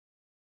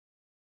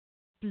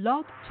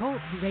Blog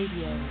Talk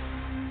Radio.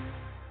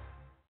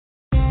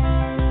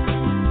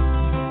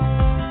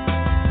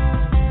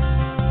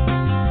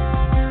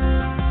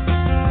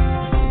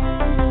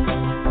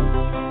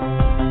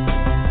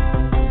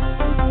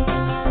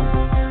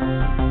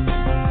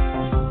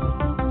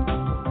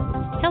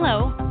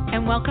 Hello,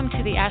 and welcome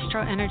to the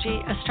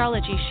AstroEnergy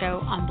Astrology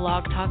Show on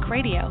Blog Talk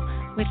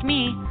Radio with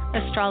me,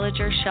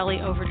 astrologer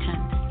Shelley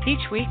Overton.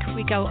 Each week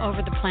we go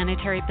over the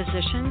planetary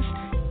positions,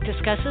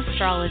 discuss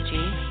astrology,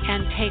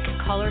 and take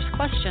callers'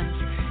 questions.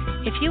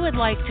 If you would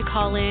like to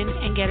call in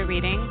and get a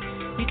reading,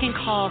 you can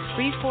call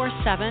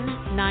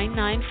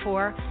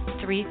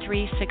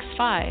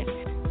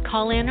 347-994-3365.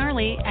 Call in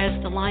early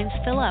as the lines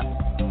fill up.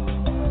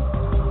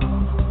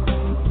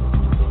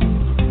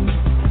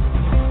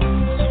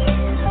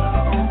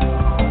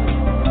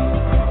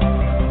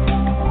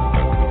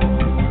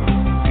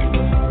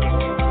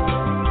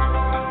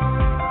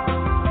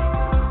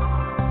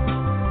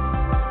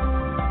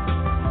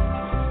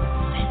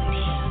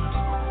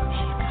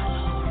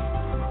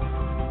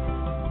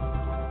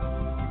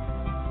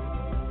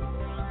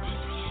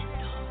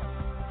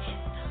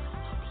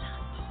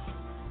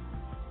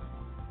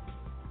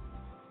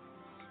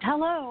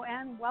 Hello,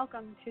 and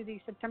welcome to the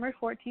September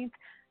 14th,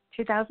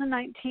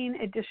 2019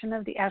 edition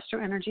of the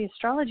AstroEnergy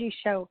Astrology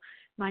Show.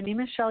 My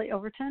name is Shelley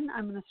Overton.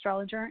 I'm an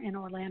astrologer in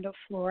Orlando,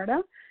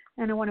 Florida,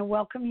 and I want to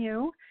welcome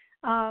you.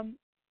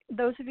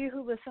 Those of you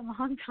who listen a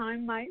long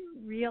time might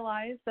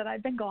realize that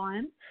I've been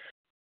gone.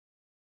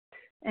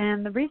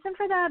 And the reason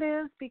for that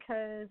is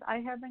because I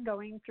have been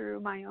going through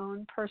my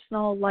own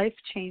personal life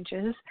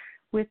changes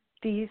with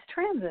these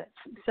transits.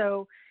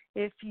 So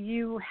if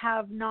you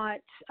have not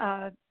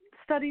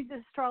studied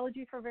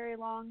astrology for very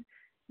long,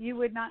 you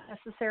would not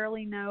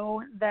necessarily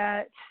know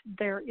that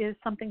there is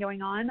something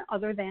going on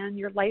other than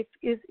your life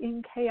is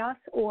in chaos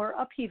or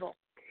upheaval.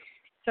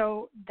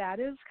 So that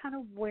is kind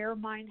of where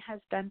mine has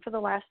been for the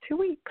last 2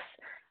 weeks.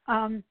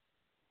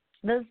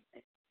 Those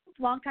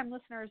longtime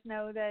listeners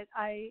know that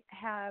I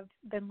have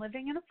been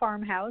living in a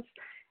farmhouse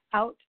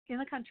out in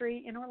the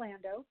country in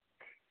Orlando,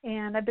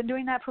 and I've been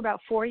doing that for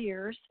about 4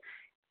 years.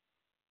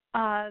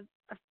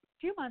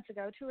 Few months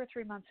ago, 2 or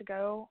 3 months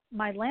ago,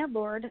 my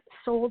landlord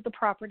sold the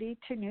property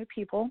to new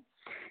people,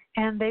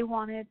 and they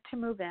wanted to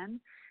move in.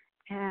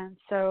 And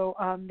so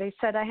they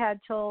said I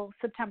had till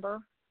September,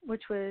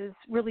 which was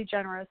really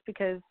generous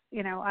because,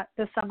 you know,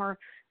 this summer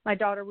my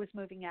daughter was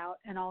moving out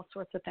and all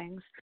sorts of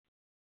things,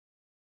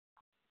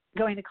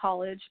 going to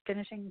college,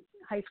 finishing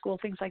high school,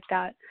 things like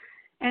that.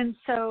 And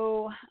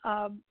so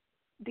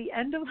the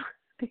end of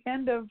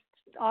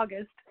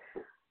August,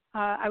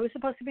 I was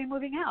supposed to be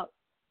moving out.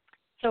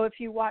 So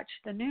if you watch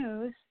the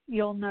news,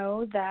 you'll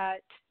know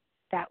that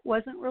that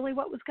wasn't really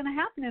what was going to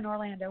happen in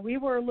Orlando. We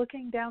were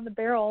looking down the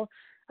barrel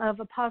of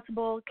a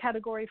possible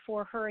Category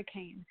 4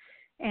 hurricane.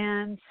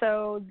 And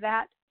so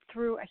that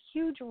threw a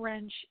huge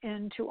wrench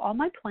into all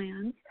my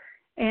plans.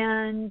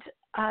 And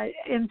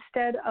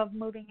instead of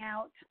moving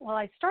out, well,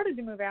 I started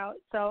to move out.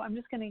 So I'm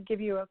just going to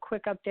give you a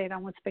quick update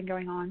on what's been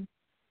going on.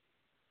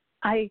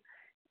 I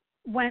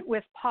went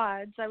with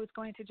pods. I was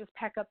going to just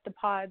pack up the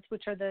pods,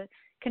 which are the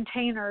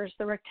containers,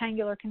 the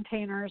rectangular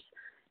containers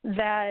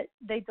that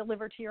they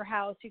deliver to your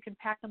house. You can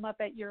pack them up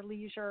at your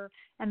leisure,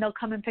 and they'll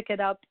come and pick it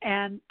up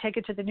and take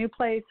it to the new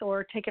place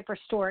or take it for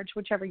storage,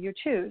 whichever you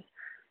choose.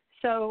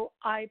 So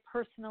I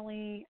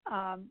personally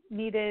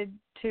needed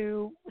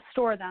to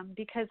store them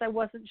because I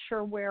wasn't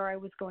sure where I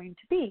was going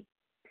to be.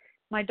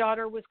 My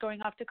daughter was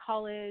going off to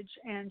college,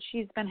 and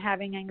she's been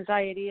having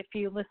anxiety. If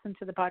you listen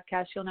to the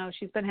podcast, you'll know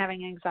she's been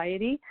having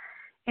anxiety.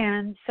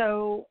 And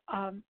so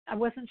I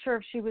wasn't sure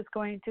if she was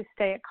going to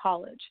stay at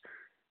college.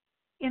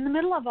 In the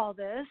middle of all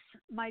this,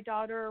 my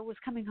daughter was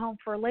coming home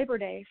for Labor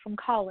Day from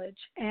college,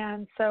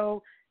 and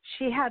so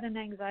she had an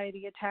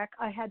anxiety attack.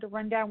 I had to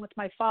run down with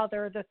my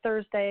father the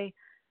Thursday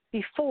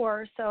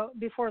before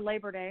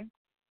Labor Day,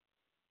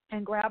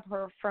 and grab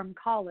her from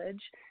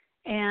college.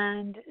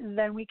 And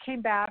then we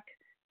came back.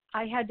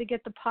 I had to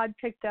get the pod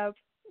picked up.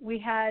 We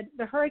had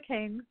the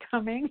hurricane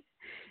coming,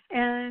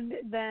 and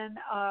then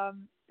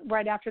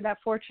right after that,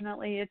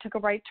 fortunately, it took a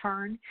right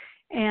turn,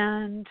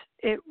 and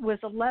it was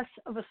less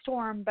of a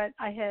storm, but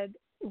I had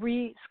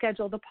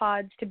rescheduled the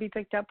pods to be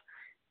picked up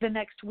the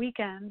next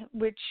weekend,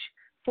 which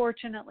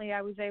fortunately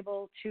I was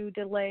able to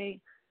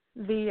delay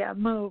the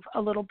move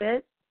a little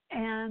bit,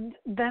 and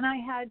then I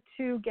had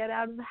to get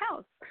out of the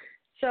house.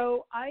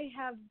 So I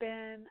have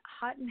been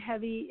hot and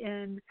heavy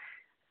in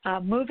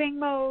moving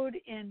mode,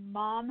 in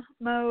mom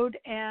mode,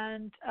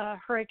 and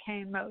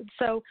hurricane mode.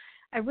 So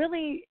I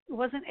really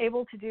wasn't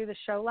able to do the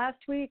show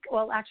last week.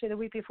 Well, actually the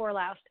week before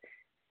last.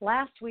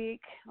 Last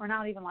week, or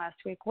not even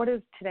last week, what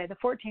is today? The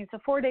 14th. So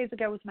 4 days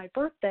ago was my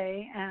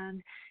birthday,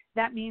 and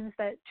that means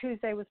that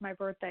Tuesday was my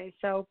birthday.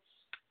 So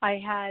I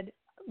had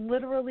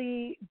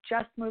literally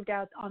just moved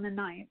out on the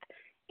 9th,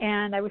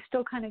 and I was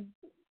still kind of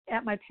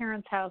at my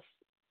parents' house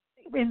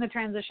in the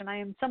transition. I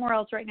am somewhere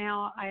else right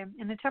now. I am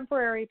in a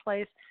temporary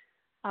place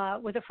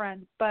with a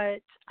friend,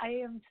 but I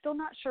am still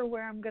not sure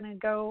where I'm going to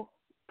go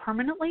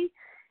permanently.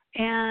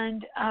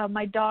 and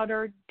my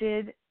daughter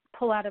did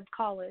pull out of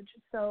college.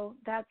 So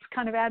that's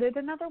kind of added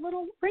another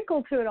little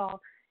wrinkle to it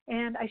all.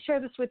 And I share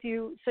this with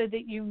you so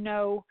that you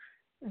know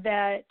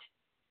that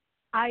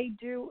I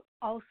do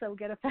also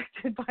get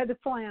affected by the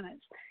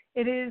planets.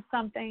 It is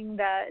something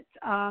that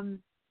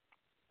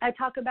I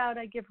talk about.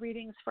 I give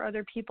readings for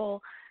other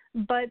people,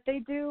 but they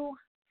do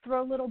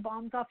throw little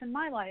bombs off in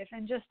my life.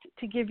 And just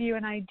to give you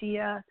an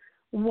idea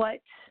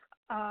what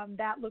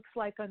that looks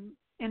like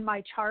in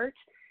my chart,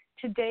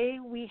 today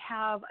we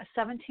have a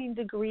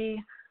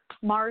 17-degree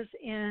Mars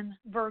in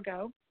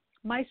Virgo.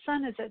 My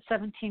sun is at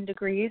 17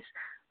 degrees.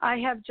 I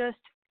have just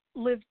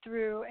lived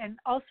through, and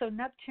also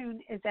Neptune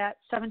is at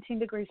 17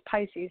 degrees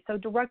Pisces, so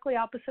directly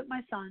opposite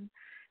my sun.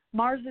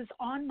 Mars is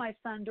on my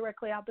sun,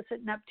 directly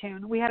opposite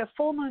Neptune. We had a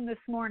full moon this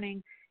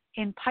morning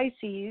in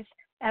Pisces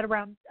at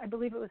around, I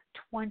believe it was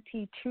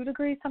 22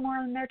 degrees,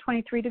 somewhere in there,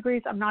 23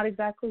 degrees. I'm not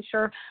exactly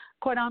sure.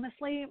 Quite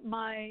honestly,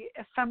 my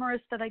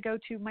ephemeris that I go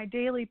to, my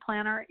daily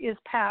planner, is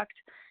packed,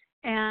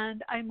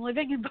 and I'm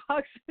living in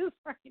boxes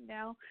right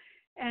now.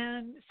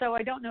 And so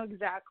I don't know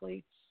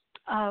exactly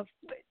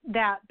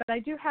that, but I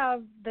do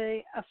have the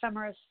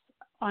ephemeris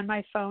on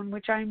my phone,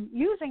 which I'm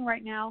using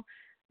right now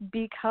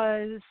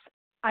because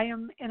I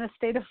am in a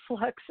state of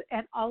flux,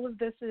 and all of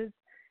this is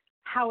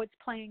how it's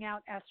playing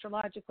out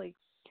astrologically.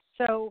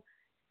 So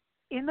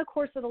in the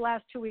course of the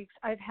last 2 weeks,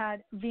 I've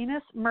had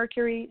Venus,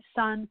 Mercury,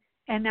 Sun,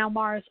 and now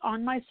Mars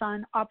on my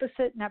sun,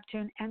 opposite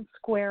Neptune, and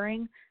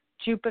squaring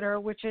Jupiter,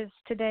 which is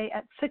today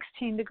at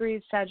 16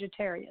 degrees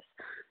Sagittarius.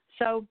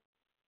 So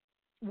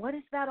what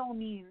does that all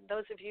mean,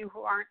 those of you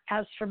who aren't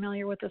as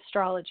familiar with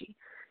astrology?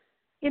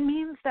 It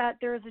means that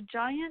there is a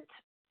giant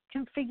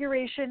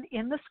configuration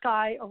in the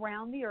sky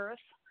around the Earth,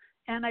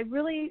 and I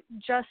really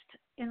just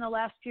in the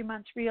last few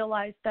months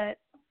realized that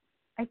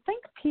I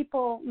think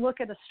people look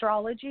at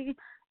astrology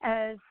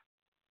as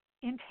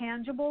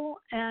intangible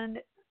and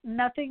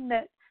nothing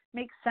that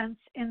makes sense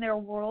in their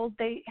world.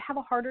 They have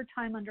a harder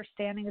time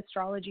understanding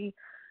astrology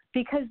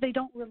because they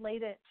don't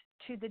relate it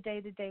to the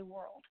day-to-day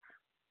world.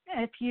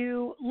 If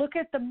you look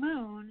at the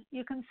moon,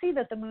 you can see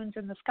that the moon's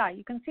in the sky.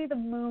 You can see the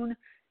moon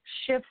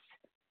shifts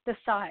the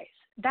size.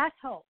 That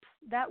helps.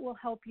 That will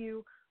help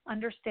you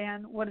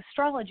understand what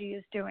astrology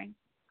is doing.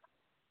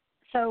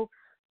 So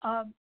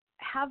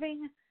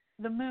having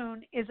the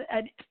moon is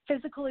a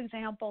physical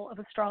example of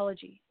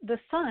astrology. The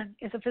sun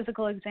is a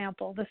physical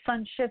example. The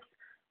sun shifts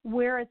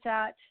where it's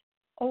at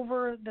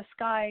over the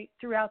sky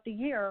throughout the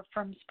year,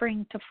 from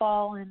spring to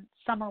fall and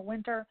summer,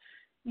 winter.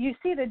 You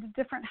see it at a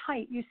different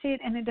height. You see it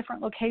in a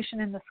different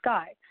location in the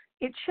sky.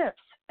 It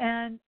shifts,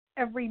 and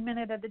every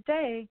minute of the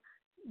day,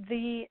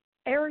 the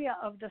area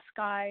of the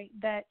sky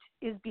that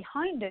is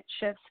behind it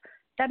shifts.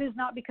 That is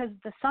not because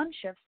the sun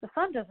shifts. The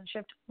sun doesn't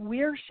shift.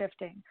 We're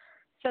shifting.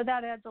 So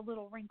that adds a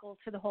little wrinkle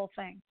to the whole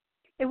thing.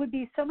 It would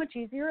be so much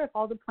easier if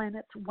all the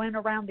planets went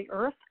around the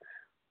Earth,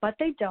 but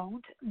they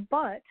don't.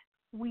 But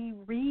we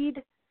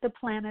read the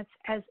planets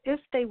as if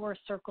they were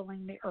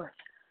circling the Earth.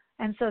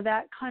 And so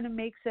that kind of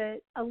makes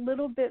it a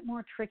little bit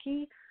more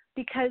tricky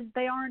because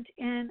they aren't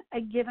in a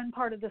given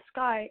part of the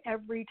sky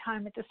every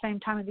time at the same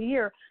time of the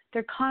year.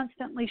 They're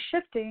constantly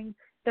shifting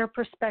their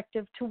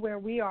perspective to where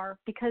we are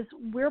because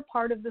we're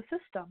part of the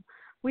system.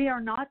 We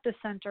are not the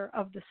center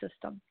of the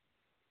system.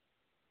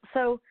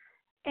 So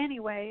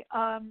anyway,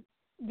 I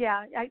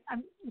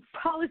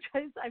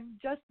apologize. I'm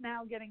just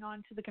now getting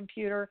onto the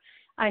computer.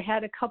 I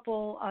had a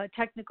couple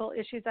technical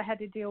issues I had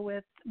to deal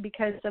with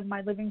because of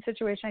my living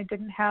situation. I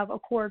didn't have a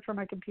cord for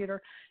my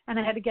computer, and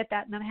I had to get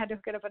that, and then I had to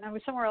hook it up, and I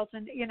was somewhere else.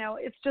 And,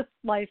 it's just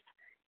life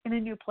in a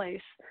new place.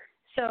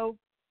 So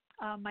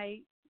my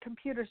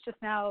computer's just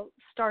now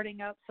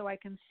starting up so I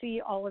can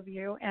see all of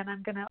you, and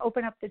I'm going to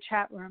open up the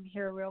chat room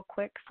here real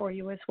quick for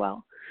you as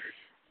well.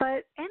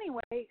 But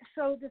anyway,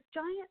 so this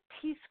giant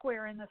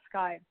T-square in the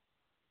sky.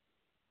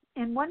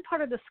 In one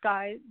part of the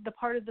sky, the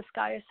part of the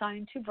sky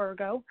assigned to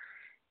Virgo,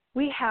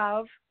 we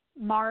have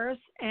Mars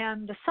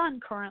and the sun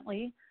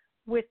currently,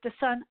 with the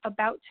sun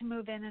about to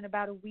move in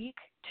about a week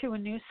to a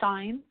new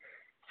sign.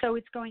 So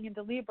it's going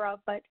into Libra,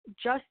 but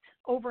just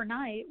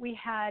overnight we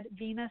had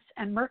Venus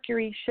and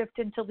Mercury shift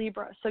into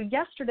Libra. So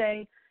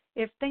yesterday,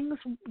 if things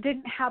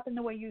didn't happen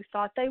the way you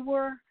thought they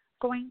were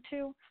going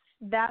to,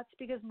 that's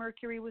because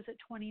Mercury was at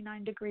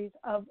 29 degrees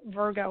of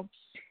Virgo.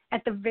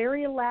 At the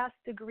very last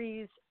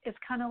degrees, it's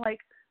kind of like,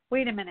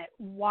 wait a minute,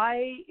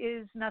 why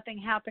is nothing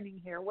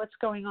happening here? What's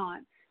going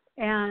on?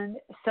 And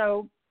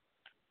so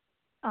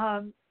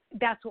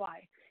that's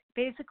why.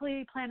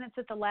 Basically, planets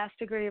at the last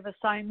degree of a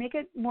sign make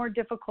it more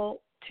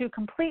difficult to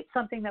complete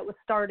something that was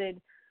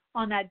started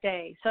on that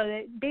day. So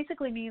it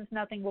basically means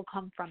nothing will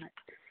come from it.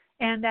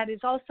 And that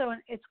is also,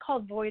 it's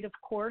called void of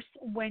course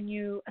when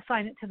you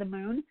assign it to the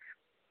moon.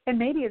 And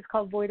maybe it's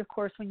called void of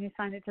course when you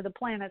assign it to the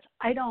planets.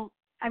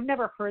 I've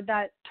never heard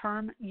that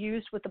term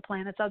used with the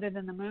planets other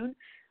than the moon,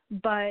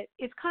 but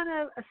it's kind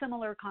of a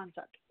similar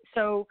concept.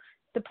 So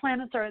the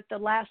planets are at the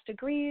last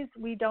degrees.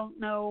 We don't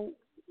know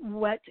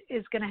what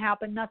is going to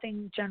happen.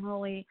 Nothing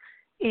generally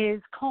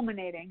is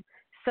culminating.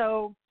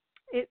 So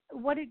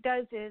what it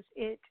does is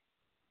it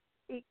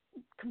it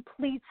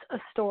completes a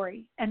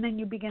story, and then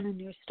you begin a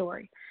new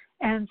story.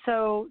 And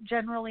so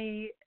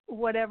generally,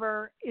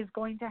 whatever is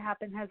going to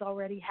happen has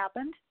already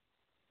happened.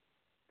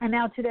 And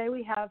now today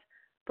we have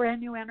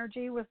brand new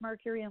energy with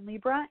Mercury in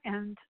Libra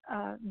and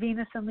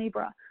Venus in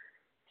Libra.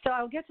 So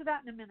I'll get to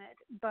that in a minute,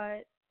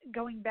 but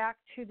going back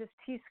to this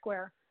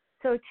T-square.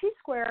 So a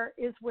T-square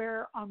is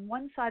where on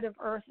one side of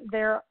Earth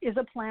there is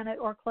a planet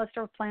or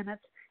cluster of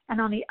planets,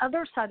 and on the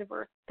other side of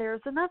Earth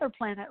there's another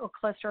planet or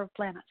cluster of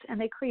planets, and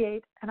they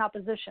create an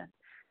opposition.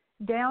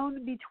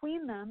 Down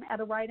between them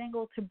at a right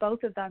angle to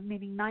both of them,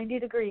 meaning 90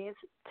 degrees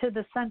to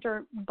the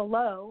center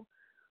below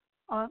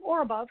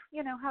or above,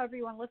 however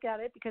you want to look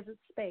at it, because it's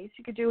space,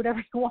 you could do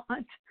whatever you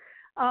want,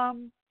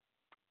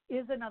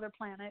 is another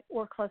planet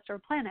or cluster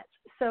of planets.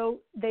 So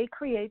they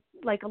create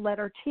like a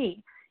letter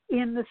T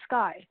in the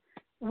sky,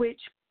 which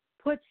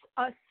puts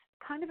us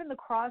kind of in the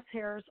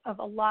crosshairs of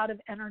a lot of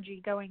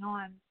energy going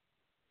on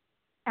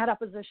at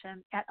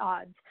opposition, at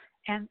odds,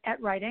 and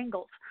at right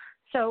angles.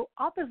 So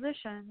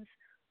oppositions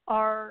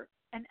are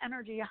an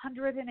energy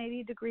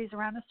 180 degrees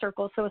around a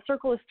circle. So a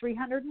circle is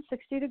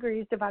 360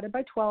 degrees divided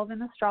by 12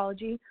 in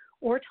astrology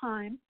or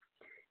time.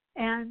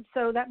 And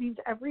so that means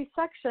every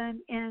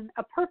section in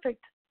a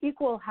perfect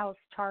equal house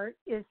chart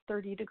is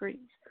 30 degrees.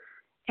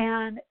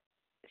 And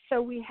so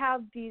we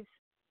have these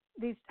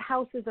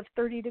houses of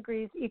 30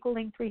 degrees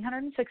equaling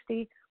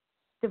 360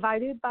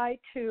 divided by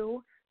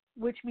 2,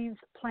 which means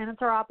planets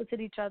are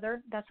opposite each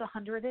other. That's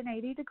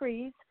 180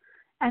 degrees.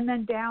 And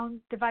then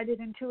down, divided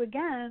into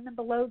again,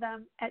 below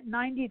them at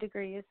 90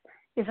 degrees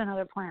is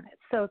another planet.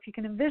 So if you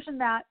can envision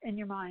that in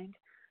your mind,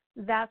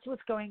 that's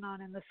what's going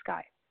on in the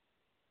sky.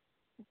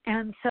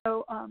 And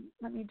so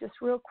let me just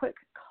real quick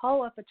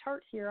call up a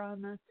chart here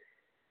on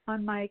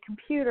my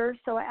computer.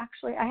 So I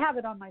have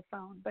it on my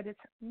phone, but it's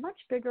much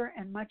bigger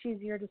and much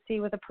easier to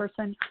see with a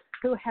person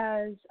who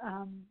has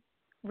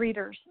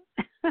readers.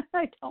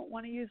 I don't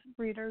want to use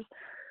readers.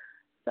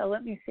 So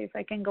let me see if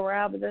I can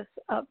grab this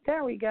up.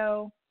 There we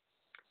go.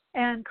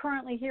 And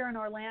currently here in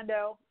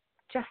Orlando,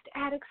 just to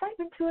add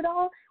excitement to it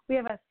all, we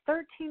have a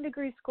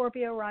 13-degree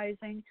Scorpio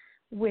rising,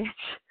 which,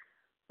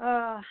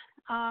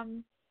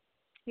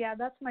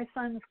 that's my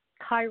son's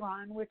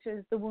Chiron, which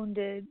is the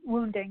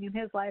wounding in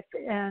his life.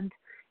 And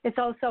it's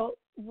also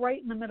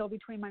right in the middle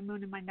between my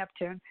moon and my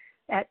Neptune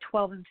at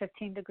 12 and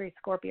 15 degrees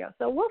Scorpio.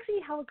 So we'll see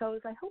how it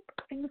goes. I hope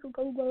things will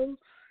go well.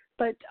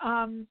 But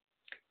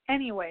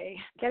anyway,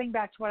 getting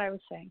back to what I was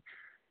saying.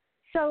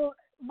 So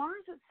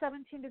Mars at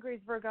 17 degrees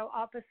Virgo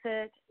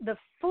opposite the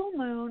full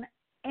moon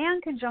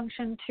and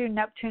conjunction to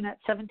Neptune at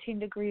 17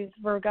 degrees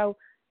Virgo,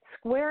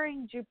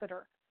 squaring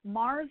Jupiter.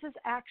 Mars is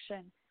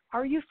action.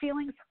 Are you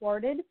feeling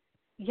thwarted?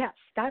 Yes,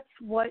 that's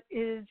what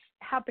is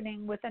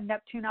happening with a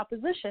Neptune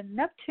opposition.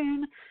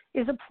 Neptune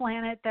is a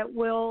planet that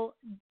will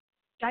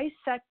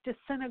dissect,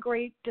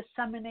 disintegrate,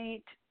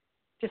 disseminate,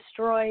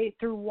 destroy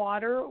through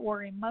water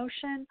or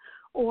emotion,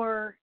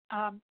 or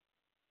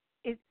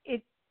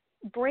it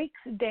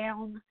breaks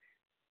down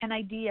an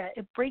idea.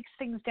 It breaks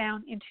things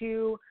down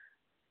into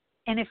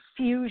an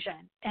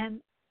effusion.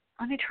 And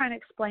let me try and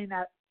explain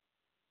that.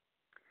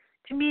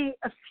 To me,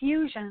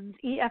 effusions,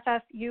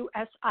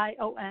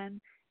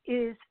 EFFUSION,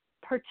 is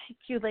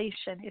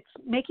particulation. It's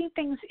making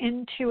things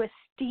into a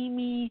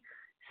steamy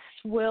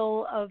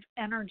swill of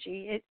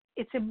energy.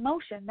 It's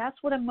emotion.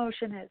 That's what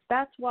emotion is.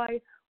 That's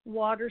why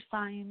water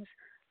signs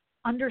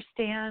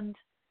understand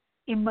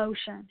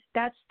emotion.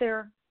 That's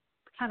their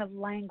kind of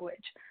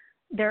language.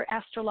 Their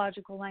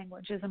astrological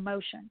language is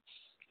emotion.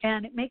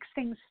 And it makes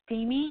things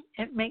steamy.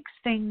 It makes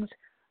things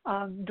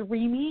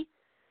dreamy,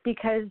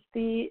 because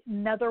the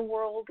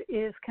netherworld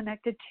is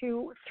connected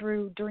to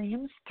through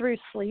dreams, through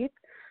sleep.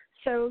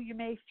 So you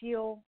may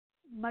feel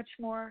much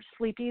more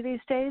sleepy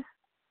these days.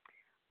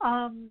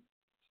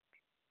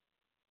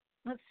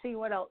 Let's see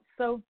what else.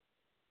 So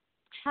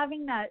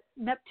having that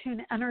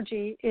Neptune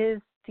energy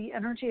is the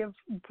energy of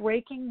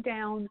breaking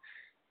down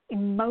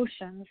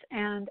emotions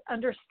and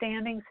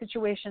understanding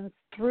situations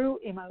through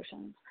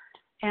emotions.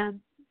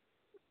 And,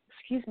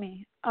 excuse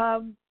me,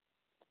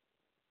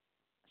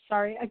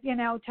 sorry,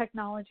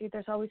 technology,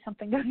 there's always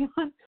something going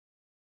on.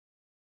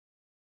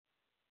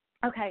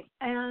 Okay,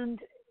 and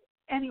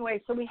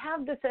anyway, so we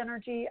have this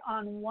energy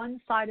on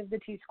one side of the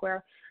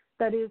T-square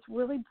that is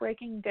really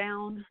breaking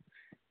down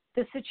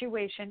the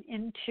situation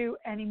into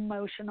an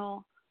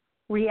emotional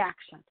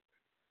reaction.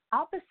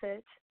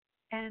 Opposite,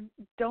 and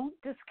don't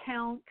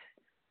discount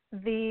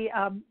the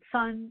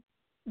Sun,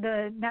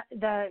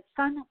 the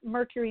Sun,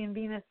 Mercury, and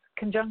Venus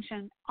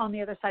conjunction on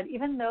the other side.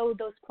 Even though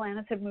those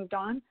planets have moved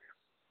on,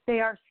 they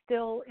are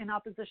still in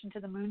opposition to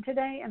the Moon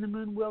today, and the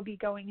Moon will be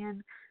going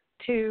in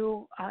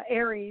to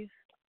Aries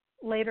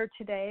later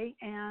today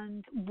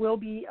and will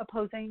be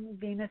opposing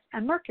Venus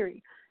and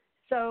Mercury.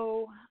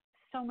 So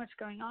much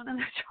going on in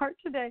the chart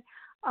today.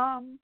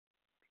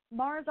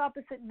 Mars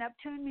opposite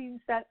Neptune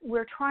means that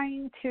we're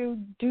trying to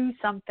do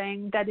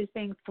something that is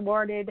being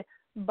thwarted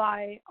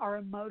by our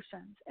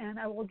emotions. And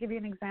I will give you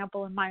an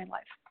example in my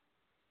life.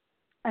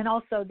 And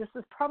also, this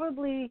is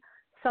probably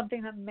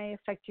something that may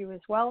affect you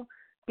as well.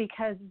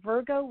 because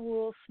Virgo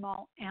rules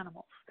small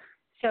animals.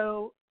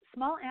 So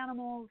small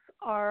animals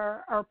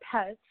are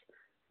pets,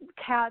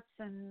 cats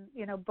and,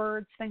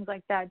 birds, things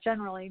like that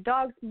generally.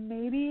 Dogs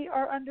maybe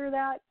are under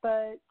that,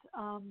 but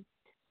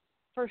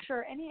for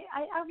sure,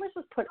 let's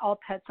just put all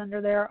pets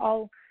under there,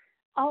 all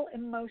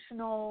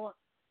emotional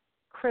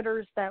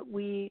critters that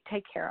we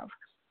take care of.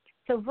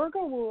 So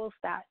Virgo rules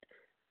that.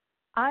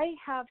 I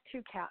have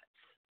 2 cats.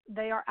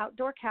 They are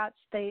outdoor cats.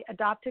 They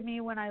adopted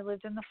me when I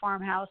lived in the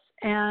farmhouse,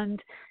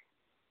 and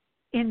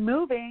in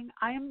moving,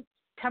 I am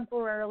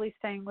temporarily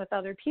staying with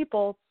other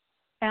people,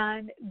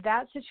 and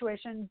that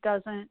situation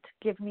doesn't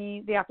give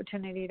me the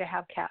opportunity to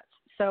have cats.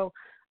 So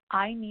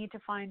I need to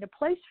find a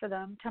place for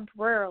them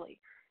temporarily.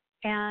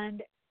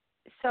 And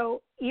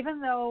so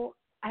even though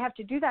I have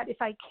to do that,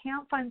 if I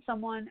can't find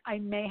someone, I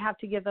may have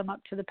to give them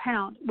up to the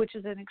pound, which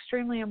is an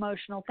extremely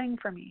emotional thing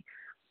for me.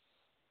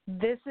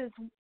 This is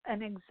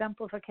an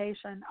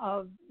exemplification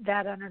of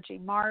that energy.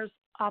 Mars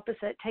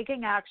opposite,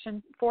 taking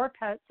action for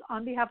pets,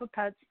 on behalf of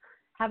pets,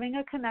 having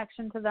a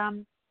connection to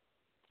them.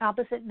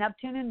 Opposite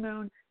Neptune and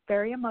Moon,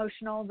 very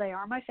emotional. They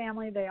are my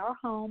family. They are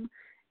home.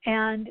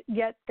 And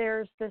yet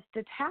there's this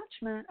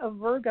detachment of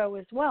Virgo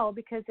as well,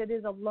 because it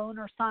is a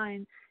loner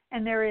sign,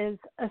 and there is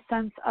a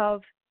sense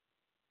of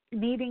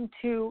needing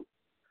to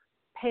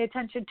pay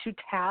attention to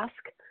task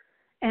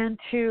and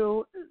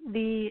to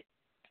the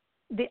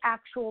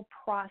actual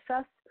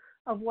process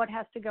of what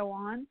has to go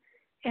on.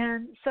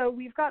 And so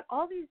we've got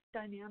all these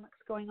dynamics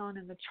going on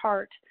in the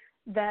chart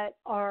that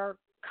are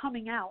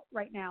coming out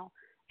right now.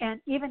 And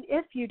even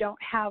if you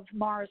don't have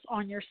Mars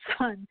on your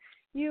sun,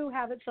 you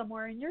have it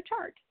somewhere in your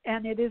chart,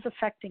 and it is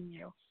affecting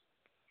you.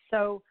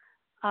 So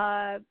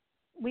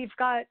we've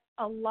got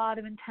a lot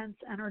of intense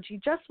energy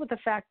just with the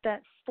fact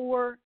that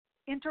 4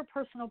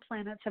 interpersonal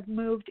planets have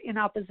moved in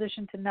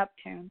opposition to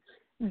Neptune.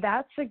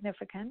 That's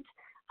significant.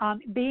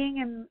 Being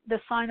in the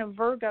sign of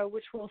Virgo,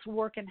 which rules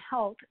work and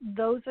health,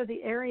 those are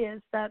the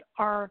areas that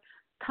are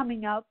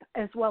coming up,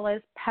 as well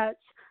as pets,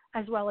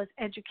 as well as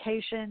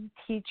education,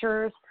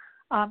 teachers.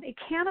 It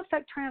can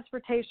affect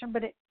transportation,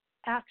 but it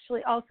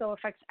actually also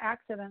affects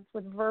accidents,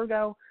 with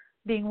Virgo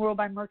being ruled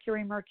by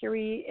Mercury.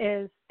 Mercury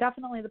is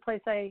definitely the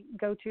place I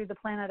go to, the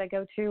planet I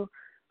go to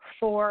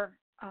for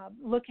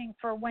looking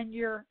for when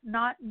you're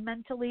not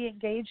mentally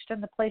engaged in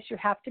the place you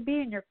have to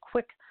be and your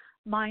quick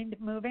mind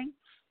moving.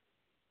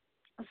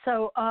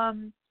 So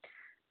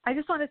I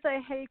just want to say,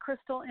 hey,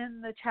 Crystal,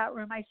 in the chat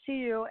room, I see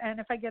you, and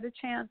if I get a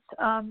chance,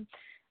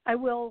 I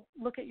will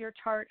look at your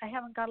chart. I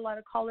haven't got a lot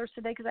of callers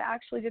today because I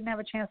actually didn't have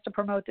a chance to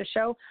promote the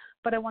show,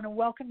 but I want to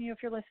welcome you if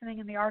you're listening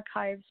in the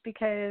archives,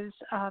 because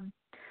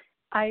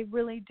I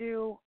really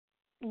do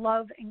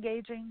love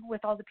engaging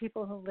with all the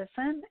people who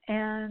listen.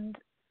 And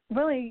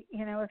really,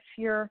 if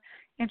you're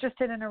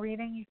interested in a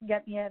reading, you can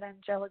get me at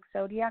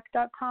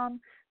angeliczodiac.com.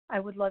 I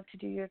would love to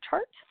do your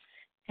chart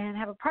and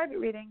have a private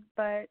reading,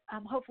 but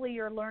hopefully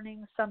you're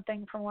learning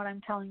something from what I'm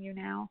telling you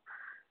now.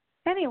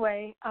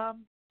 Anyway,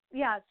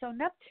 so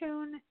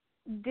Neptune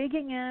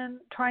digging in,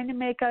 trying to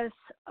make us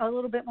a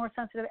little bit more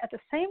sensitive. At the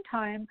same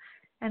time,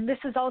 and this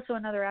is also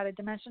another added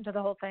dimension to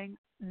the whole thing,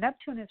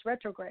 Neptune is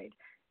retrograde.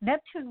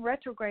 Neptune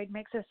retrograde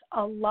makes us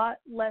a lot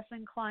less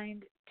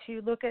inclined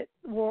to look at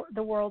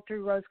the world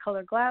through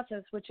rose-colored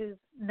glasses, which is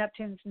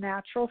Neptune's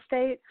natural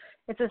state.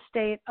 It's a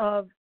state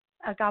of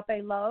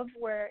agape love,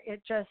 where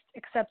it just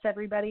accepts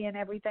everybody and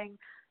everything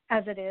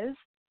as it is.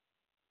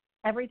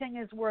 Everything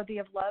is worthy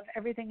of love.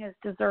 Everything is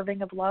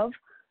deserving of love.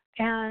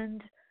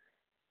 And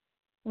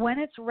when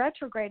it's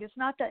retrograde, it's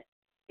not that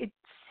it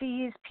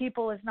sees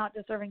people as not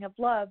deserving of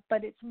love,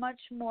 but it's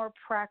much more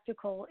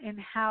practical in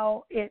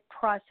how it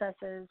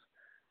processes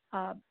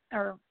the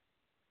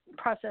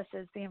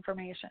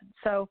information.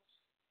 So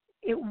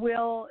it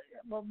will,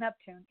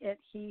 Neptune,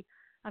 it's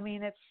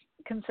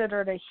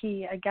considered a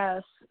he, I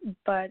guess,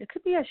 but it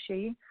could be a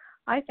she.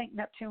 I think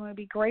Neptune would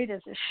be great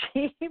as a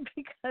she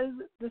because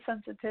the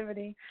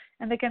sensitivity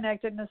and the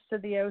connectedness to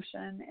the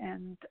ocean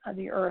and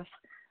the earth.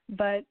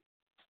 But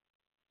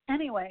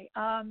anyway,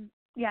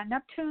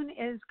 Neptune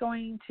is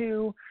going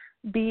to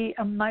be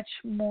a much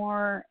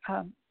more,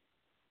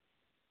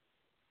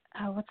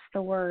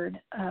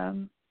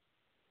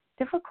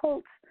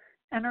 difficult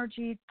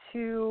energy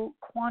to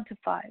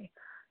quantify.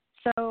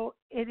 So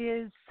it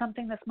is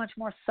something that's much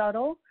more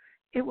subtle.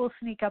 It will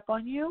sneak up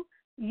on you.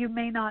 You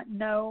may not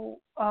know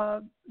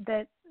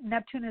that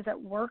Neptune is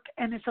at work,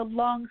 and it's a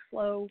long,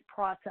 slow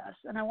process.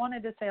 And I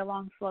wanted to say a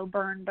long, slow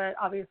burn, but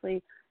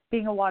obviously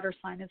being a water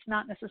sign, it's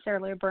not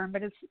necessarily a burn,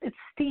 but it's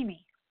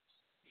steamy.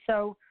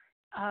 So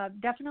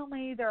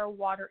definitely there are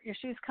water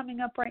issues coming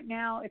up right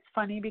now. It's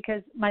funny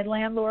because my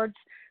landlords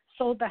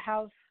sold the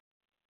house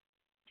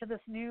to this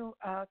new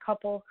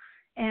couple,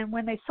 and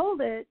when they sold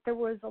it, there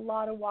was a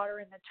lot of water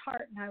in the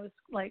chart, and I was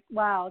like,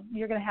 wow,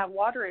 you're going to have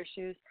water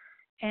issues.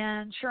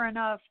 And sure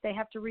enough, they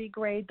have to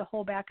regrade the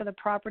whole back of the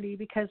property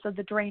because of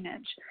the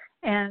drainage.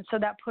 And so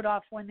that put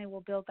off when they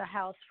will build the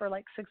house for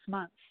like 6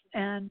 months.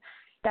 And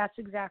that's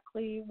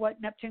exactly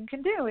what Neptune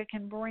can do. It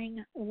can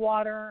bring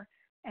water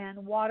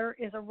and water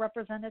is a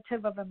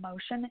representative of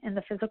emotion in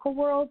the physical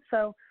world.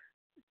 So,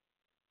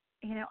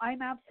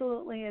 I'm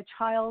absolutely a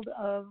child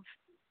of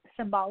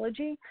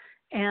symbology,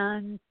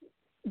 and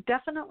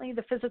definitely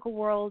the physical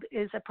world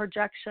is a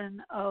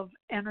projection of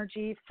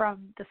energy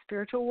from the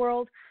spiritual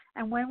world.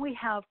 And when we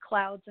have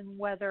clouds and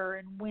weather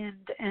and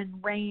wind and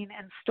rain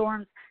and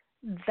storms,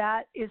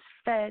 that is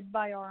fed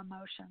by our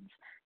emotions.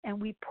 And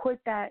we put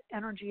that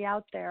energy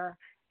out there,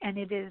 and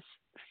it is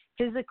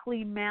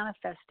physically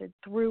manifested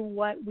through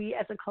what we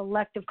as a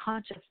collective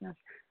consciousness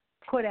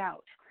put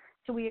out.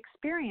 So we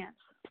experience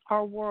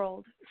our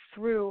world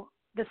through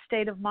the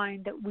state of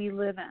mind that we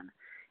live in.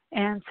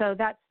 And so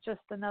that's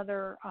just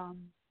another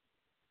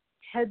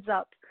heads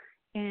up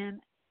in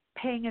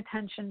paying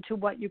attention to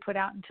what you put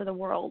out into the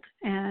world.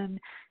 And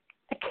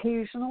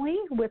occasionally,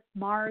 with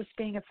Mars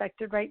being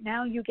affected right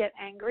now, you get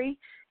angry,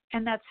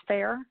 and that's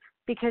fair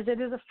because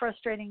it is a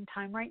frustrating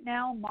time right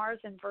now. Mars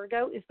in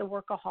Virgo is the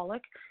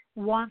workaholic,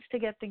 wants to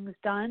get things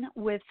done.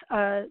 With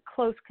a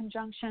close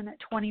conjunction at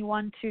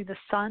 21 to the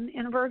Sun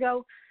in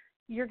Virgo,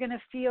 you're going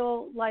to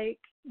feel like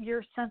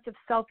your sense of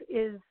self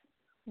is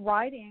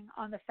riding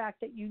on the fact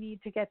that you need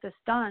to get this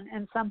done.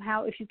 And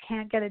somehow, if you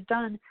can't get it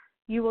done,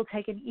 you will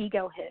take an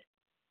ego hit.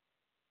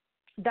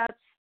 That's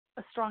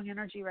a strong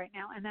energy right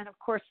now. And then, of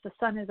course, the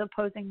Sun is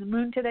opposing the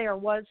Moon today, or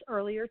was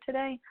earlier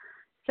today.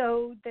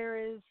 So there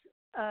is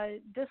a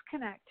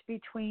disconnect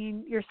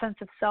between your sense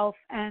of self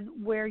and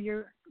where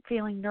you're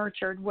feeling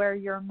nurtured, where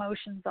your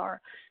emotions are.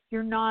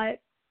 You're not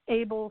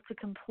able to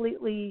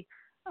completely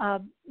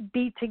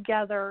be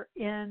together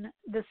in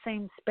the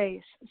same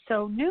space.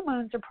 So new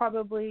moons are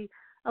probably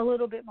a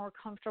little bit more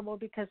comfortable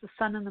because the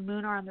Sun and the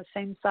Moon are on the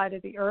same side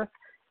of the Earth,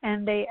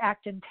 and they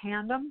act in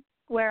tandem,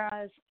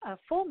 whereas a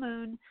full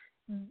moon,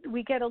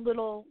 we get a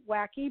little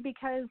wacky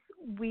because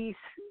we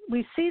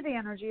see the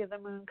energy of the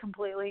moon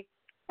completely,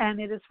 and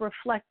it is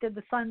reflected,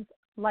 the sun's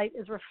light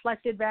is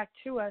reflected back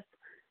to us,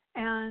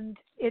 and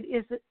it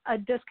is a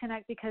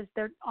disconnect because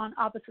they're on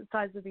opposite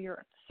sides of the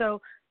Earth.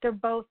 So they're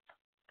both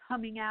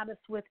coming at us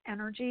with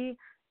energy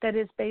that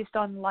is based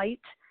on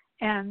light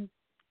and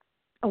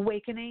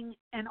awakening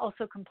and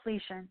also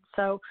completion.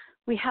 So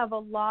we have a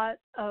lot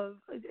of,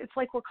 it's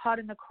like we're caught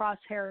in the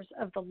crosshairs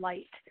of the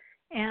light,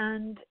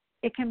 and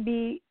it can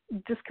be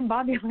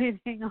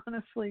discombobulating,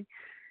 honestly.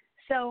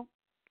 So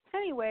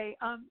anyway,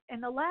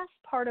 and the last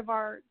part of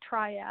our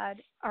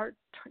triad, our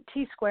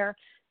T-square,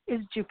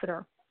 is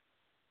Jupiter.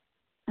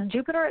 And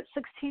Jupiter at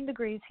 16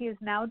 degrees, he is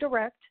now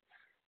direct,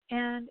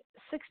 and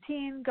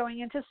 16 going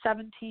into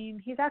 17,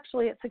 he's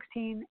actually at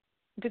 16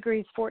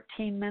 degrees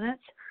 14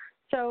 minutes.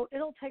 So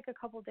it'll take a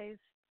couple days.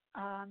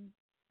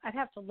 I'd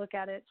have to look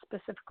at it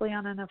specifically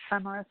on an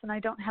ephemeris, and I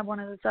don't have one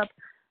of those up,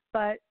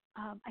 but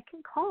I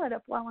can call it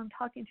up while I'm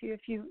talking to you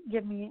if you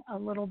give me a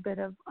little bit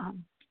of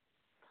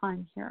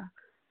time here.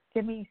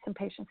 Give me some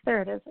patience.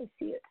 There it is. I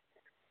see it.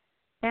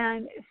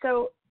 And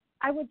so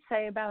I would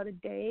say about a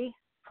day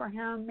for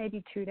him,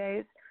 maybe 2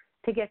 days,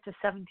 to get to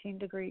 17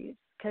 degrees.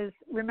 Because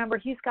remember,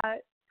 he's got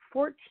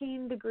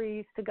 14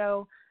 degrees to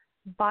go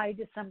by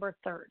December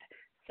 3rd.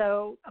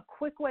 So a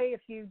quick way,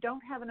 if you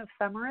don't have an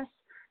ephemeris,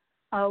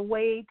 a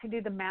way to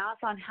do the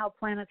math on how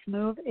planets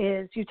move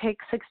is you take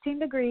 16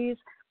 degrees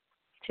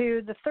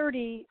to the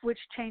 30, which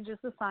changes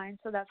the sign.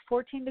 So that's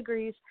 14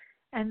 degrees.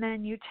 And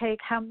then you take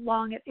how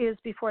long it is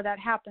before that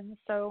happens.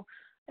 So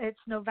it's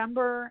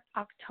November,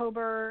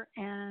 October,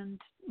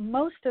 and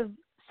most of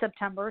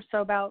September.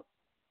 So about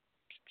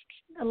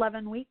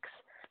 11 weeks,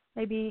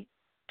 maybe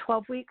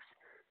 12 weeks.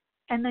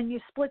 And then you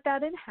split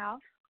that in half.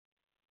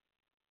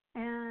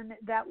 And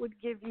that would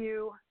give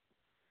you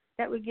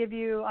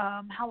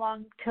how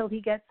long till he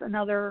gets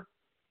another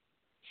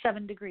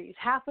 7 degrees.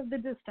 Half of the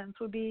distance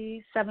would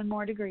be 7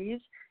 more degrees.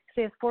 So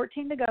he has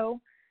 14 to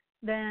go.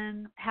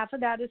 Then half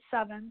of that is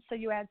 7. So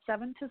you add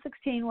 7 to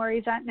 16 where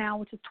he's at now,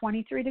 which is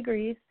 23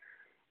 degrees.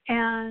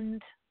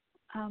 And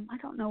I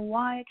don't know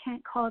why I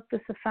can't call it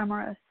this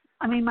ephemeris.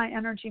 I mean, my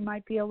energy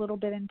might be a little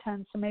bit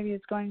intense, so maybe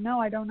it's going, no,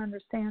 I don't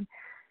understand.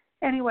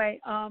 Anyway,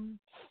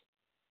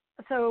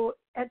 so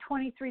at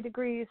 23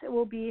 degrees, it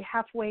will be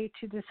halfway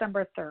to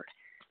December 3rd.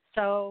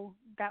 So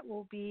that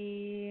will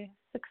be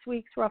 6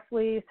 weeks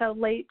roughly. So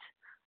late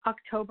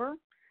October,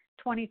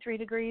 23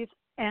 degrees.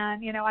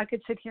 And, I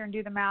could sit here and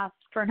do the math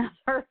for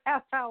another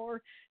half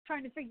hour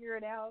trying to figure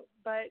it out.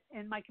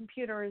 And my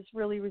computer is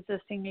really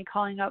resisting me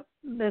calling up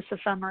this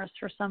ephemeris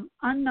for some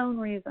unknown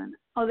reason.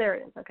 Oh, there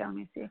it is. Okay, let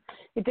me see.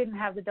 It didn't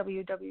have the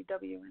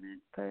www in it,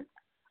 but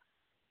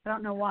I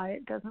don't know why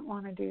it doesn't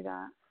want to do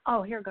that.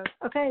 Oh, here it goes.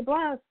 Okay,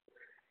 bless.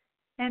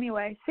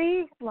 Anyway,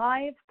 see,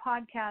 live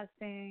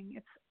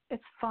podcasting,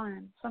 it's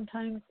fun.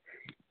 Sometimes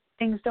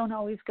things don't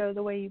always go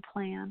the way you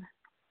plan.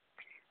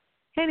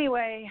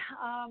 Anyway,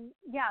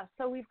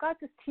 so we've got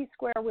this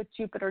T-square with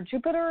Jupiter.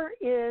 Jupiter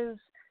is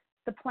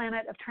the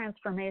planet of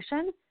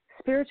transformation,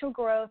 spiritual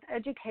growth,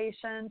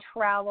 education,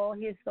 travel.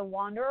 He's the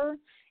wanderer,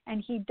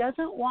 and he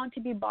doesn't want to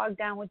be bogged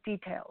down with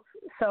details.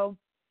 So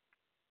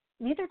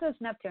neither does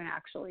Neptune,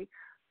 actually.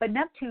 But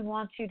Neptune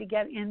wants you to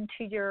get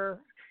into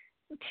your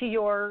to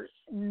your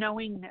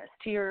knowingness,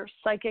 to your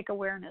psychic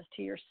awareness,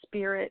 to your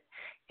spirit.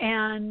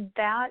 And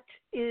that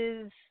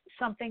is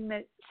something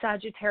that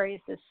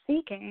Sagittarius is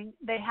seeking.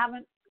 They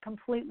haven't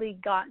completely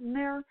gotten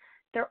there.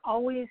 They're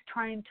always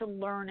trying to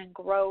learn and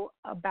grow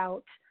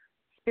about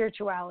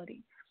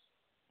spirituality.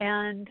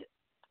 And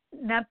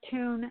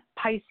Neptune,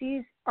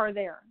 Pisces are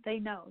there. They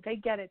know, they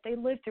get it. They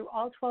live through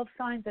all 12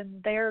 signs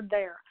and they're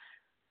there.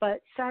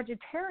 But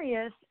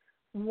Sagittarius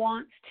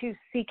wants to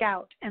seek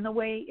out, and the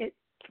way it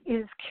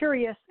is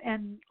curious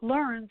and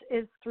learns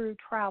is through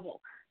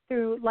travel,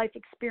 through life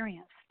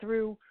experience,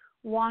 through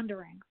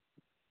wandering.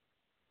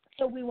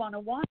 So we want to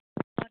wander,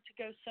 we want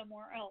to go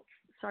somewhere else.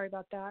 Sorry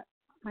about that.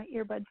 My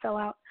earbud fell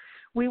out.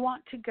 We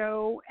want to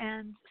go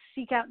and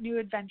seek out new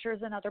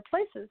adventures in other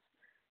places.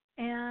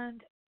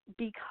 And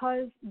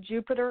because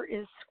Jupiter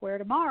is square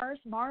to Mars,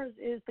 Mars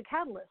is the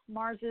catalyst.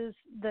 Mars is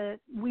the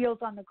wheels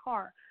on the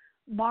car.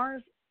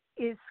 Mars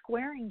is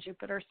squaring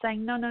Jupiter,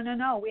 saying,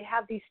 no, we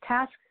have these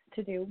tasks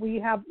to do. We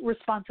have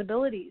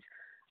responsibilities.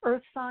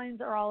 Earth signs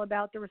are all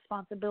about the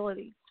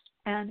responsibility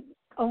and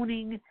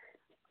owning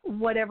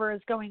whatever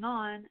is going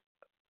on,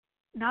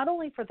 not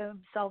only for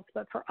themselves,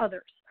 but for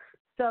others.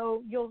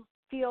 So you'll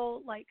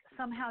feel like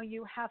somehow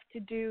you have to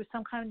do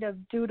some kind of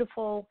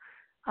dutiful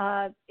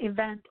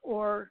event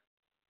or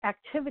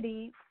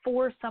activity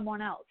for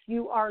someone else.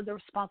 You are the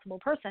responsible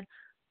person,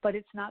 but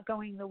it's not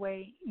going the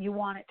way you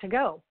want it to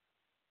go.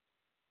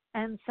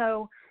 And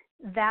so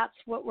that's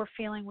what we're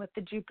feeling with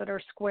the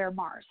Jupiter square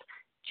Mars.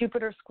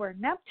 Jupiter square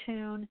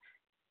Neptune,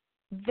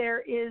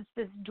 there is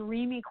this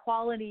dreamy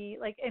quality,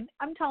 like, and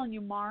I'm telling you,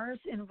 Mars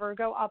in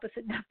Virgo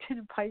opposite Neptune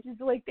and Pisces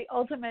is like the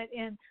ultimate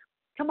in,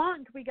 come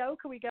on, can we go?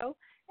 Can we go?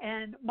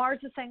 And Mars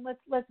is saying,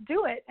 let's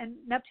do it. And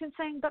Neptune's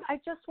saying, but I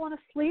just want to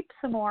sleep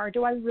some more.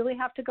 Do I really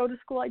have to go to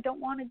school? I don't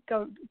want to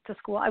go to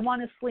school. I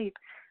want to sleep.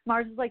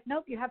 Mars is like,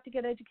 nope, you have to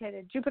get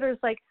educated. Jupiter's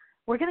like,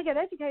 we're going to get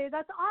educated.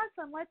 That's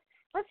awesome.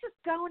 Let's just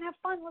go and have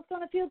fun. Let's go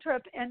on a field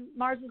trip. And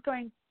Mars is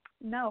going,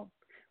 no,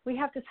 we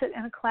have to sit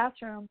in a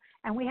classroom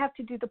and we have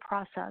to do the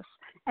process.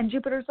 And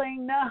Jupiter's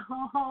saying, no,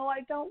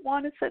 I don't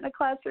want to sit in a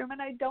classroom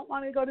and I don't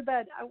want to go to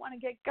bed. I want to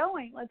get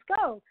going. Let's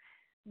go.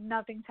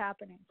 Nothing's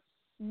happening.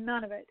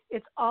 None of it.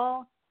 It's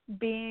all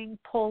being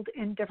pulled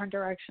in different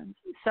directions.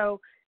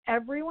 So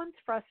everyone's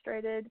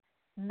frustrated.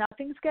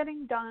 Nothing's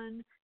getting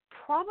done.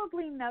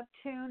 Probably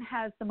Neptune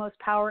has the most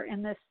power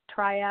in this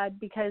triad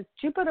because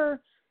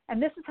Jupiter,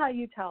 and this is how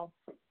you tell,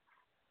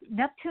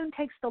 Neptune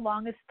takes the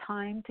longest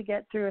time to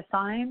get through a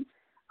sign,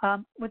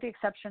 with the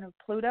exception of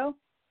Pluto.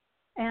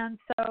 And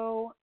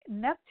so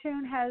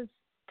Neptune has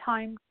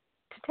time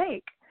to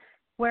take,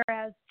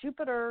 whereas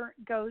Jupiter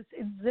goes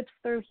and zips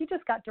through. He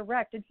just got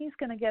direct, and he's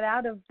going to get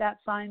out of that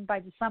sign by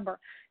December.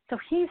 So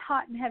he's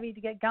hot and heavy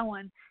to get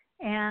going,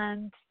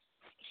 and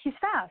he's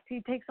fast.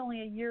 He takes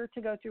only a year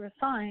to go through a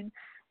sign,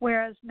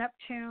 whereas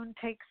Neptune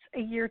takes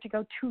a year to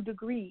go 2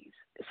 degrees.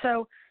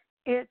 So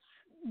it's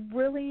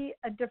really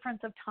a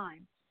difference of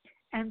time.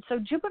 And so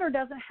Jupiter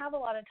doesn't have a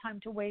lot of time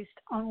to waste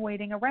on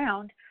waiting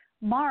around.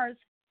 Mars,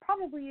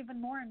 probably even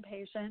more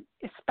impatient,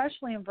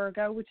 especially in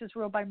Virgo, which is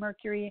ruled by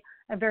Mercury,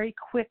 a very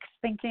quick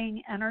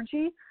thinking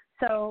energy.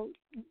 So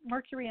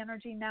Mercury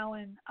energy now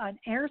in an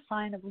air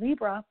sign of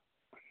Libra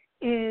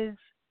is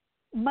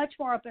much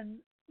more up in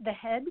the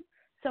head.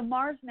 So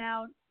Mars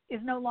now is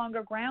no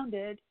longer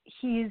grounded.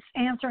 He's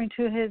answering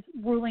to his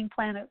ruling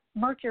planet,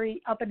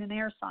 Mercury, up in an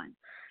air sign.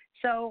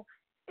 So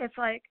it's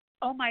like,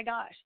 oh my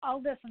gosh, all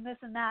this and this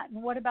and that,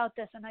 and what about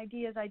this, and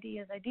ideas.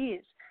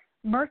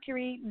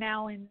 Mercury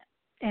now in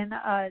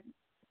a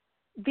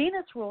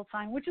Venus ruled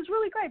sign, which is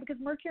really great because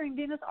Mercury and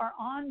Venus are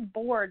on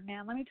board,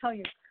 man. Let me tell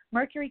you,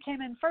 Mercury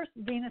came in first.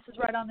 Venus is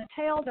right on the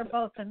tail. They're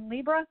both in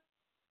Libra.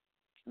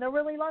 They're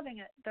really loving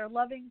it. They're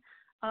loving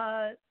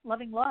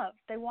love.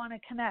 They want to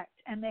connect,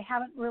 and they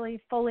haven't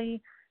really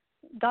fully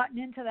gotten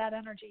into that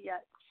energy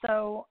yet.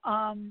 So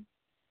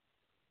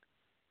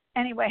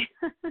anyway,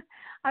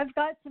 I've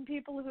got some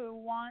people who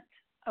want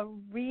a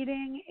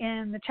reading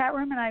in the chat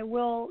room, and I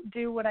will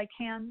do what I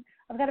can.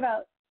 I've got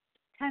about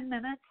 10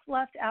 minutes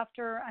left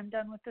after I'm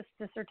done with this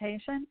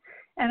dissertation,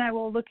 and I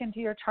will look into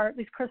your chart. At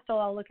least, Crystal,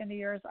 I'll look into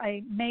yours.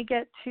 I may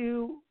get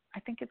to, I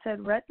think it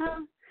said retina.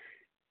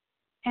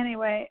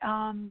 Anyway,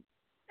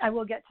 I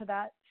will get to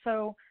that.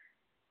 So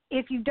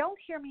if you don't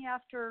hear me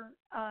after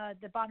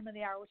the bottom of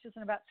the hour, which is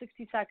in about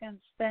 60 seconds,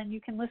 then you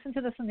can listen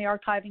to this in the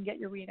archive and get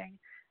your reading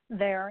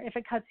there if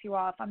it cuts you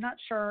off. I'm not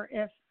sure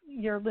if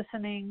you're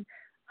listening,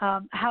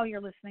 how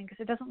you're listening, because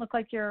it doesn't look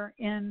like you're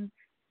in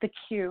the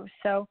queue.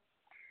 So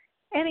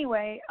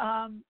anyway,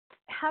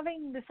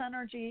 having this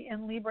energy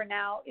in Libra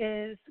now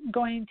is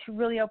going to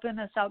really open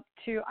us up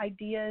to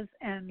ideas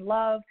and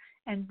love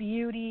and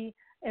beauty.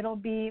 It'll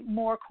be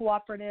more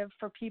cooperative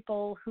for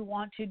people who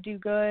want to do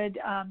good.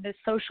 The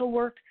social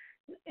work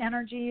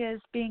energy is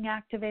being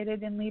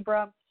activated in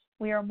Libra.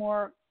 We are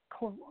more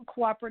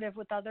cooperative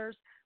with others.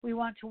 We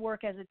want to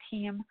work as a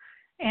team.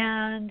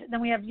 And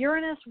then we have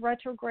Uranus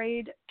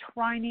retrograde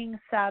trining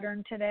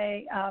Saturn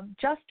today,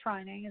 just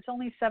trining. It's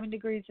only 7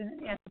 degrees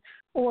in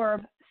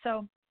orb.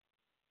 So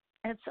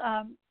It's